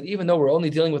holds that even though we're only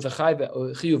dealing with a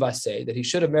chiyuv aseh, that he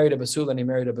should have married a basula and he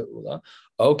married a beula,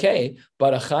 okay,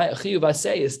 but a chiyuv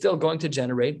aseh is still going to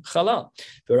generate chalal.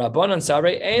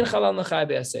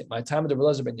 My time of the Rabbi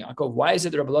Eliezer ben Yaakov. Why is it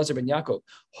that Rabbi Eliezer ben Yaakov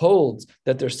holds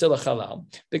that there's still a chalal?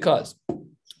 Because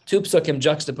two psukim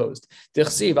juxtaposed. The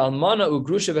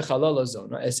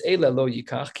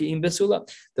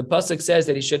pasuk says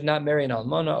that he should not marry an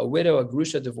almana, a widow, a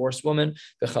grusha, divorced woman,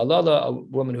 v'chalala, a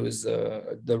woman who is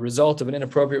the result of an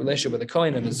inappropriate relationship with a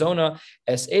kohen and a zona.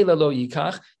 Es eila lo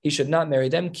yikach, he should not marry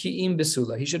them. Ki'im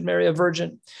besula, he should marry a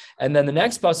virgin. And then the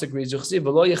next pasuk reads,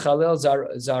 v'lo yichalel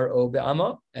zaro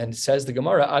be'ama, and says the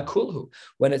Gemara, akulhu.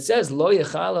 When it says lo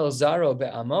yichalel zaro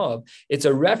be'amav, it's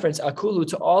a reference akulhu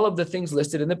to all of the things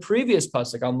listed in the previous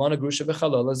pasuk, almana grusha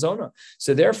v'chalala zona.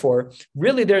 So therefore,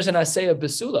 really, there's an assay of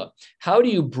besula. How do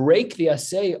you break the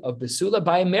assay of besula?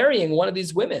 By marrying one of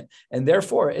these women, and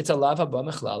therefore it's a lav haba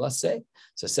mechlal assay.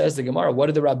 So says the Gemara, what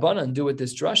did the Rabbanan do with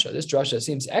this drasha? This drasha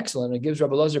seems excellent. It gives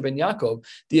Rabbi Eliezer ben Yaakov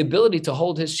the ability to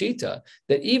hold his shita,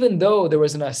 that even though there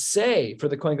was an assay for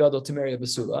the Kohen Gadol to marry a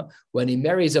basula, when he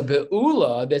marries a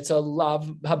be'ula, that's a lav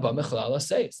haba mechlal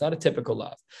assay. It's not a typical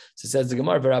lav. So says the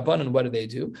Gemara, Rabbanan, what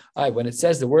do? When it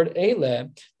says the word eile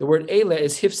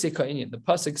is hifsik ha'inyan. The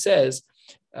pasuk says,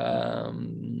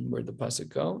 where'd the pasuk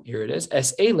go? Here it is.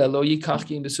 Es eile lo yikach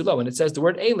ki besula. When it says the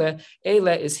word eile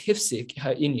is hifsik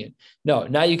ha'inyan. No,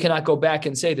 now you cannot go back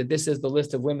and say that this is the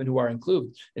list of women who are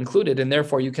included, and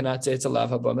therefore you cannot say it's a lav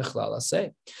haba mechlal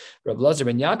aseh. Rabbi Eliezer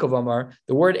ben Yaakov Amar,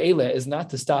 the word eile is not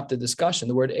to stop the discussion.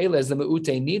 The word eile is the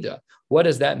me'ute nida. What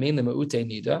does that mean, the me'ute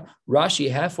nida? Rashi,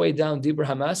 halfway down Dibur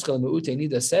HaMaschil, me'ute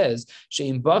nida says,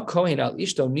 she'im ba kohen al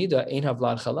ishto nida ein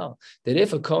havlad chalal. That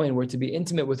if a kohen were to be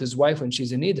intimate with his wife when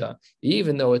she's a nida,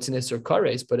 even though it's an isur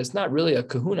kares, but it's not really a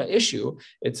kahuna issue,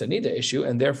 it's a nida issue,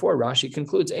 and therefore Rashi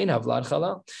concludes ein havlad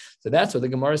chalal. So that's what the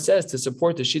Gemara says to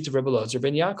support the sheets of Rabbi Eliezer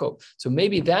ben Yaakov. So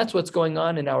maybe that's what's going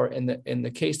on in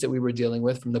the case that we were dealing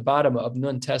with from the bottom of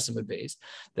Nun Testament base.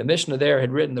 The Mishnah there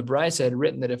had written, the Brisa had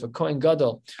written that if a Kohen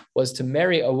Gadol was to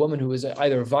marry a woman who was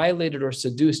either violated or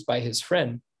seduced by his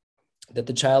friend, that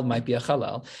the child might be a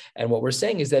halal. And what we're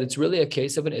saying is that it's really a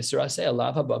case of an isur aseh, a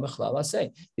lav haba mechlal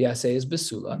aseh. The aseh is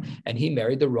besula, and he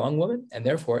married the wrong woman, and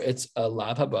therefore it's a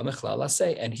lav haba mechlal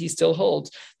aseh. And he still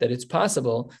holds that it's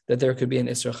possible that there could be an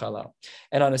isur halal.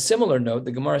 And on a similar note,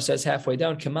 the Gemara says halfway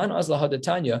down, Kaman azla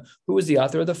hadatanya, who is the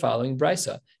author of the following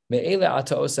brisa? That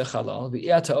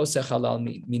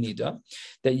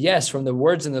yes, from the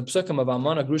words in the psukim of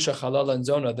Almana, Grusha, Halal, and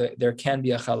Zona, there can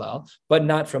be a halal, but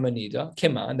not from a nida.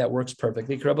 Kiman, that works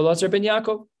perfectly. Rabbi Eliezer ben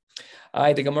Yaakov.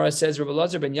 The Gemara says, Rabbi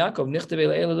Eliezer ben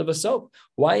Yaakov,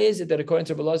 why is it that according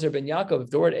to Rabbi Eliezer ben Yaakov, if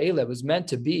the word Eile was meant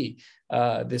to be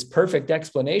this perfect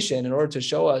explanation in order to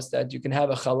show us that you can have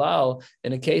a halal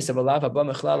in a case of a lav haba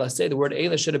mechlal aseh, the word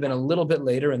Eile should have been a little bit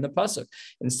later in the pasuk.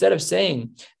 Instead of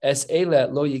saying es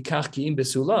Eile lo yikach ki'im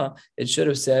besula, it should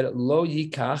have said lo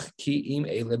yikach ki'im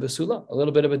Eile besula. A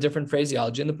little bit of a different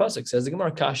phraseology in the pasuk. Says the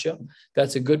Gemara, kasha.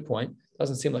 That's a good point.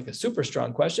 Doesn't seem like a super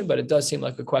strong question, but it does seem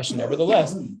like a question,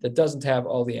 nevertheless, that doesn't have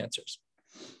all the answers.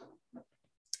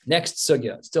 Next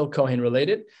sugya, still Kohen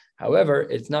related. However,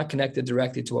 it's not connected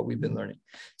directly to what we've been learning.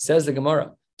 Says the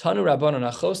Gemara, Tanu Rabbanan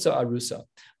achosa arusa.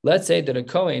 Let's say that a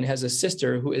Kohen has a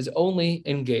sister who is only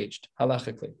engaged,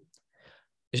 halachically.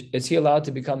 Is he allowed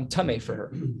to become tameh for her?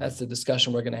 That's the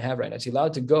discussion we're going to have right now. Is he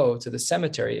allowed to go to the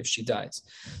cemetery if she dies?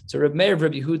 So Reb Meir,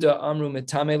 Reb Yehuda, Amru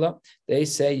metamela, they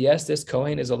say, yes, this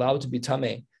Kohen is allowed to be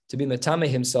tameh, to be metameh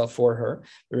himself for her.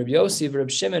 Reb Yossi, Reb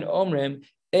Shimon, Omrim,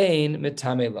 ein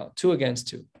metamela, 2 against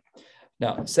 2.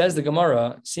 Now, says the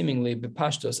Gemara, seemingly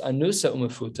bepashtos, anusa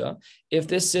umefuta, if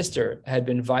this sister had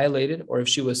been violated or if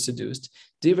she was seduced,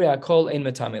 divrei hakol ein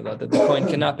metamela, that the Kohen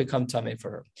cannot become tameh for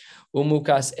her.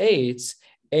 Umukas eitz,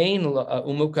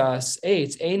 umukas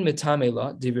eitz ein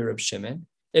metamela divrei Reb Shimon.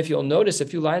 If you'll notice, a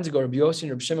few lines ago, Rabbi Yossi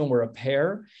and Rabbi Shimon were a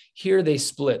pair. Here they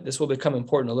split. This will become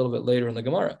important a little bit later in the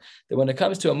Gemara. That when it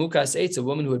comes to a mukas eitz, a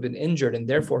woman who had been injured and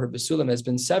therefore her basulam has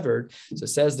been severed, so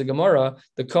says the Gemara,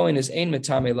 the Kohen is ein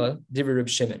metamela divrei Reb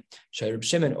Shimon. Shay Reb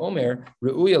Shimon Omer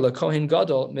reuya la Kohen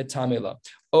gadol metamela.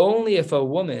 Only if a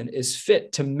woman is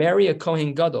fit to marry a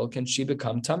Kohen Gadol can she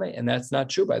become Tameh, and that's not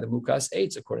true by the Mukas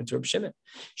Eitz, according to Reb Shimon.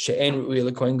 She'ein ru'uya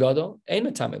l'Kohen Gadol, ein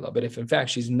metamela. But if in fact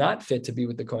she's not fit to be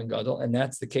with the Kohen Gadol, and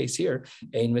that's the case here,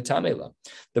 ein metamela.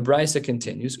 The Brisa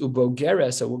continues,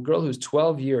 ubogeres, a girl who's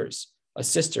 12 years, a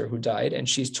sister who died, and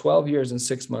she's 12 years and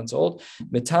 6 months old,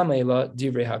 metamela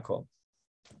divrei hakol.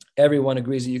 Everyone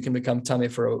agrees that you can become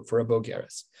tamei for a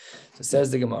bogeres. So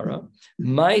says the Gemara,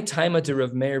 my taima to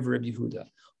Rav Meir v'Rav Yehuda.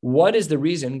 What is the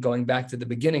reason, going back to the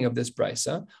beginning of this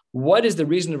brisa, what is the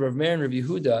reason of Rav Meir and Rav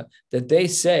Yehuda that they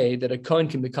say that a Kohen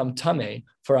can become tamei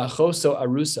for achoso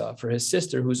arusa, for his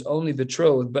sister who's only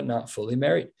betrothed but not fully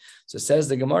married? So says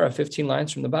the Gemara, 15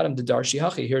 lines from the bottom, the Darshi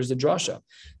Hachi, here's the drasha.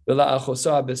 V'la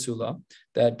achosa besula,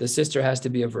 that the sister has to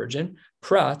be a virgin.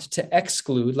 Prat, to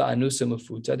exclude la anusa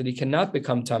mafuta, that he cannot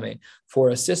become tamei for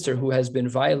a sister who has been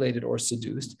violated or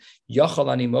seduced.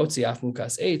 Yachal ani motzi af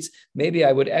mukas eitz. Maybe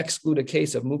I would exclude a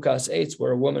case of mukas eitz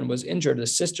where a woman was injured, a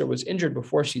sister was injured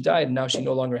before she died, and now she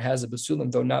no longer has a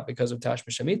basulim, though not because of tashma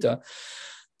shamita.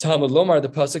 Talmud Lomar, the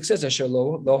pasuk says, "Asher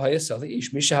lo hayasal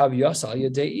ish mishahav yasal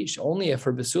yadei ish." Only if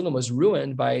her basulim was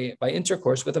ruined by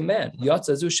intercourse with a man.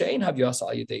 Yatzazu she'ein hav yasal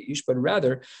yadei ish, but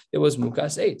rather it was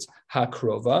mukas eitz.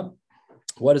 Hakrova.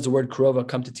 What does the word krova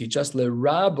come to teach us?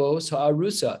 Lerabos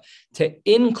ha'arusa, to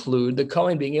include the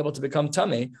Kohen being able to become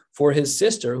tamei for his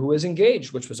sister who is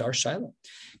engaged, which was our Shiloh.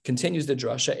 Continues the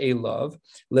drasha, a love,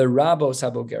 lerabos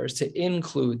habogeres, to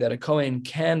include that a Kohen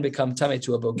can become tamei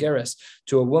to a bogeres,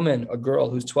 to a woman, a girl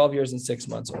who's 12 years and 6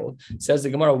 months old. Says the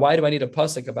Gemara, why do I need a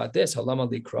pasuk about this?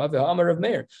 Halama likra ve'amar Rav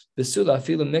Meir, besula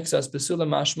afilu mixas besula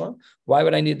mashma. Why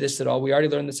would I need this at all? We already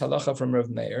learned this halacha from Rav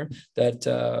Meir that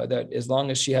as long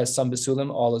as she has some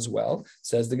besulim, all is well.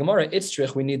 Says the Gemara,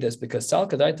 itztrich, we need this because sal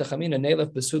kadai tachamina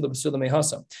neilef besula besula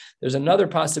mehasa. There's another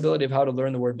possibility of how to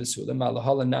learn the word besulim.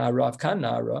 Malahala na'arav kan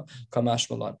na'ara kamash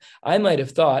malan. I might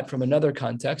have thought from another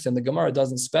context, and the Gemara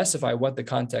doesn't specify what the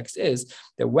context is,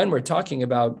 that when we're talking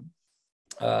about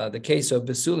the case of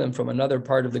Besulim from another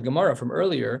part of the Gemara from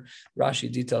earlier,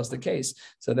 Rashi details the case.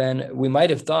 So then we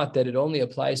might have thought that it only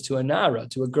applies to a Nara,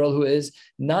 to a girl who is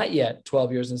not yet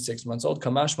 12 years and 6 months old,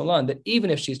 Kamash Malan, that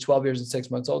even if she's 12 years and 6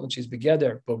 months old and she's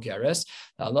Begeder Bogeres,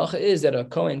 the halacha is that a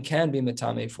Kohen can be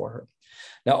Metame for her.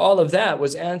 Now, all of that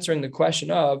was answering the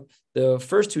question of the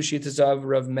first two shitas of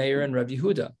Rav Meir and Rav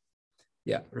Yehuda.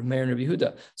 Yeah, Rav Meir and Rav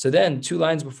Yehuda. So then, 2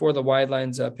 lines before the wide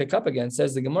lines pick up again,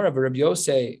 says the Gemara, Rabbi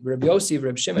Yossi,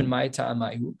 Reb Shimon, Mai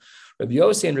Ta'amayu. Rabbi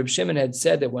Yossi and Reb Shimon had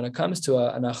said that when it comes to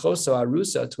an achoso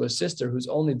arusa, to a sister who's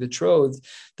only betrothed,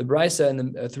 the brisa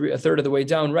and a third of the way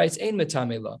down writes, Ein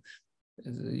metamela.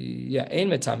 Yeah, ein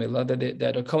metamela,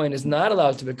 that a Kohen is not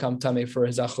allowed to become tamei for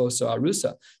his achoso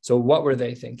arusa. So what were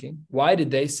they thinking? Why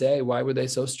did they say? Why were they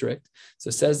so strict?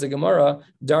 So says the Gemara,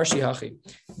 Darshi Hachi.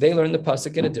 They learned the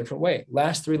pasuk in a different way.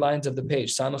 Last 3 lines of the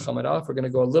page, Samach Hamad Aleph. We're going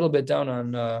to go a little bit down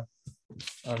on the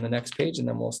next page, and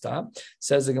then we'll stop.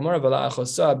 Says the Gemara, V'la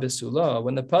achosa besula.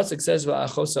 When the pasuk says V'la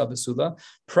achosa besula,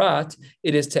 prat,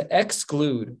 it is to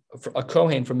exclude a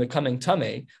Kohen from becoming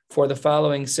tamei for the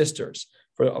following sisters.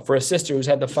 For a sister who's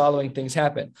had the following things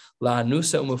happen: la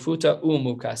nusa umufuta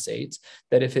umukaseit,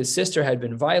 that if his sister had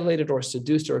been violated or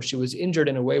seduced, or if she was injured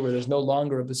in a way where there's no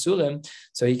longer a basulim,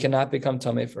 so he cannot become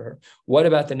tamei for her. What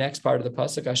about the next part of the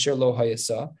pasuk? Asher lo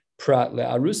hayasa prat le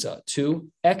arusa, to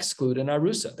exclude an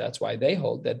arusa. That's why they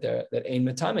hold that ein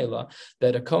metame la,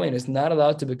 that a Kohen is not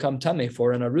allowed to become tamei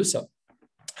for an arusa.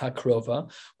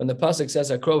 Hakrova, when the pasuk says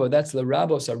hakrova, that's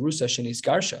lerabos arusa shenis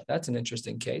garsha. That's an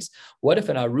interesting case. What if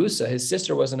an arusa, his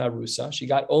sister was an arusa, she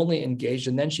got only engaged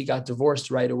and then she got divorced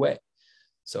right away?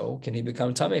 So can he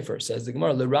become tamei for her? Says the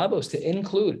Gemara, lerabos, to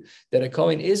include that a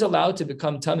Kohen is allowed to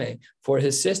become tamei for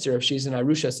his sister if she's an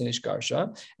arusha shenis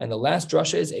garsha. And the last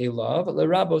drasha is a love,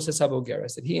 lerabos es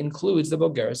habogeres, that he includes the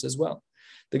bogeres as well.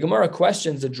 The Gemara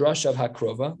questions the drush of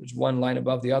Hakrova, which is one line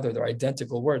above the other. They're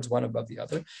identical words, one above the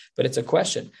other, but it's a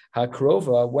question.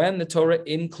 Hakrova, when the Torah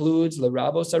includes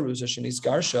Lerabos Arusa Shenis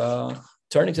Garsha,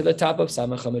 turning to the top of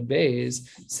Samach Hamad Beis,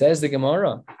 says the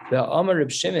Gemara, the Amar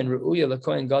Reb Shimon Ru'uya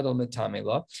L'Kohen Gadol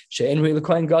Metamela, She'en Ru'uya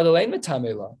L'Kohen Gadol Ein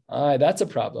Metamela. That's a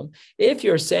problem. If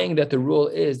you're saying that the rule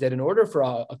is that in order for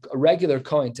a regular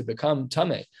Kohen to become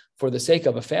Tameh, for the sake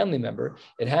of a family member,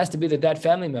 it has to be that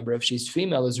family member, if she's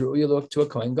female, is Ru'uya to a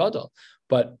Kohen Gadol.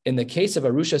 But in the case of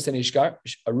Arusa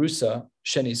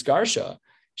Shenis Garsha,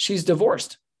 she's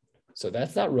divorced. So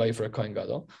that's not Ru'uya for a Kohen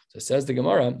Gadol. So says the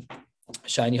Gemara,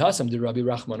 Shani Hasam de Rabbi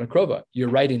Rachman Krova. You're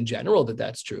right in general that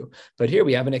that's true, but here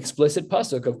we have an explicit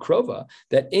pasuk of Krova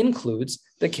that includes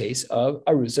the case of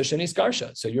Arusa Shenis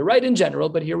Garsha. So you're right in general,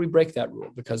 but here we break that rule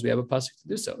because we have a pasuk to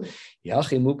do so.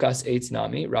 Yachi Mukas Eitz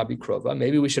Nami Rabbi Krova.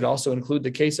 Maybe we should also include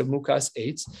the case of Mukas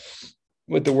Eitz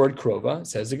with the word Krova.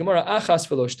 Says the Gemara, Achas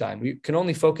Velosh time. We can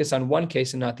only focus on one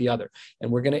case and not the other,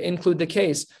 and we're going to include the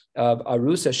case of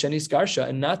Arusa Shenis Garsha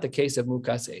and not the case of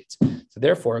Mukas Eitz. So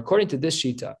therefore, according to this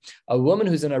shita, a woman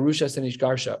who's an Arusha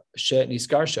Shenis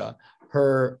Garsha,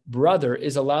 her brother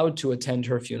is allowed to attend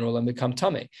her funeral and become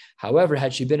tameh. However,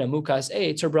 had she been a mukas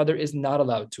eitz, her brother is not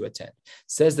allowed to attend.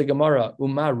 Says the Gemara,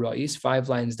 Umar Ra'is, 5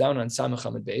 lines down on Samach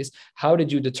Hamad Beis. How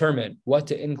did you determine what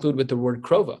to include with the word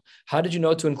krova? How did you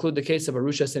know to include the case of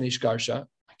Arusha Shenishkarsha?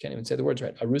 I can't even say the words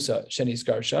right. Arusa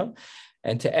Shenishkarsha.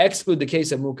 And to exclude the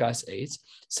case of mukas eitz,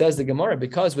 says the Gemara,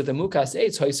 because with the mukas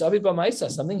eitz,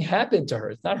 something happened to her.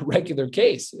 It's not a regular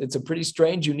case. It's a pretty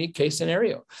strange, unique case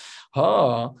scenario.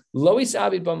 Lois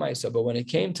abid b'maisa. But when it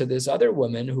came to this other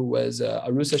woman who was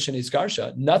arusa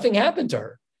sheniskarsha, nothing happened to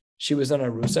her. She was on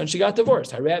arusa and she got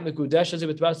divorced. And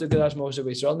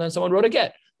then someone wrote a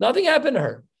get. Nothing happened to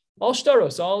her. All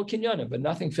shtaros, all kinyanim, but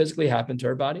nothing physically happened to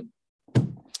her body.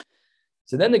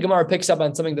 So then the Gemara picks up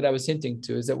on something that I was hinting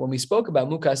to, is that when we spoke about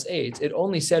mukas eitz, it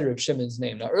only said Reb Shimon's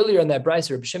name. Now, earlier in that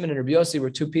brayso, Reb Shimon and Reb Yossi were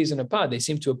 2 peas in a pod. They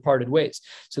seem to have parted ways.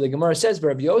 So the Gemara says,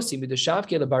 Reb Yossi,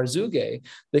 midashavke lebarzuge,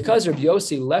 because Reb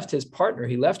Yossi left his partner,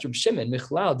 he left Reb Shimon,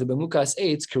 michlal de bemukas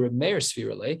eitz ke Reb Meir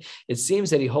sfirale. It seems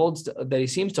that he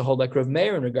seems to hold like Reb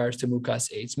Meir in regards to mukas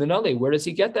eitz. Minale, where does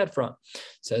he get that from?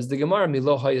 Says the Gemara,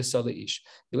 milo hayasal ish.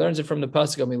 He learns it from the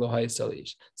pasuk of milo hayasal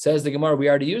ish. Says the Gemara, we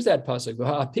already use that pasuk.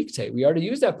 We already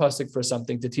use that pasuk for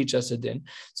something to teach us a din.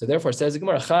 So therefore, says the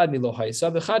Gemara, chad milo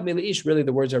hayasal, chad milo ish. Really,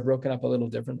 the words are broken up a little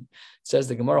differently. Says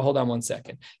the Gemara, hold on one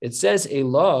second. It says a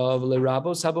love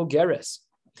lerabos habogeres.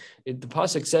 The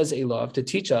pasuk says a love to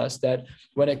teach us that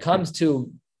when it comes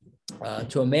to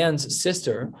a man's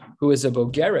sister who is a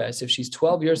bogeres, if she's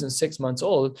 12 years and 6 months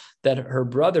old, that her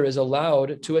brother is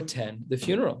allowed to attend the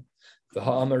funeral.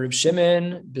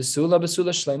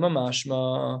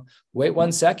 Wait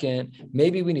 1 second.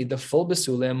 Maybe we need the full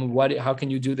besulim. How can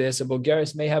you do this? A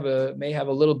bogeres may have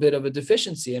a little bit of a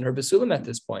deficiency in her besulim at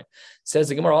this point. Says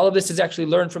the Gemara, all of this is actually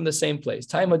learned from the same place.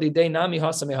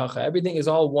 Everything is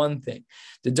all one thing.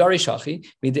 The Darishachi,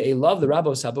 I love the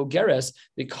Rabos Habogeres,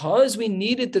 because we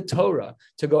needed the Torah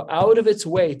to go out of its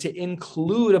way to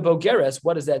include a bogeres.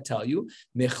 What does that tell you?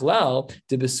 Michlal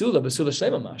de besula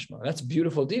shlema mashma. That's a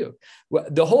beautiful deal.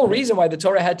 The whole reason why the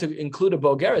Torah had to include a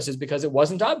bogeres is because it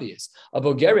wasn't obvious. A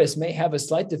bogeres may have a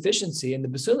slight deficiency in the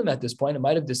besulim at this point. It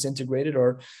might have disintegrated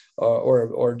or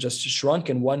just shrunk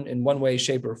in one way,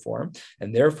 shape, or form.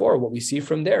 And therefore, what we see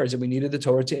from there is that we needed the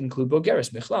Torah to include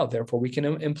bogeres, michlal. Therefore, we can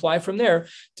imply from there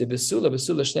to besula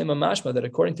shlema mashma that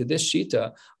according to this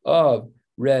shita of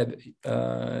Reb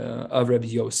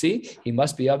Yossi, he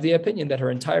must be of the opinion that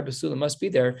her entire basula must be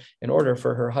there in order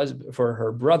for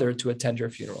her brother to attend her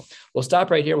funeral. We'll stop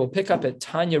right here. We'll pick up at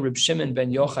Tanya Reb Shimon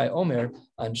ben Yochai Omer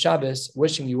on Shabbos.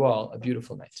 Wishing you all a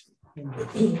beautiful night.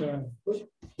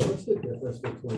 What's the difference between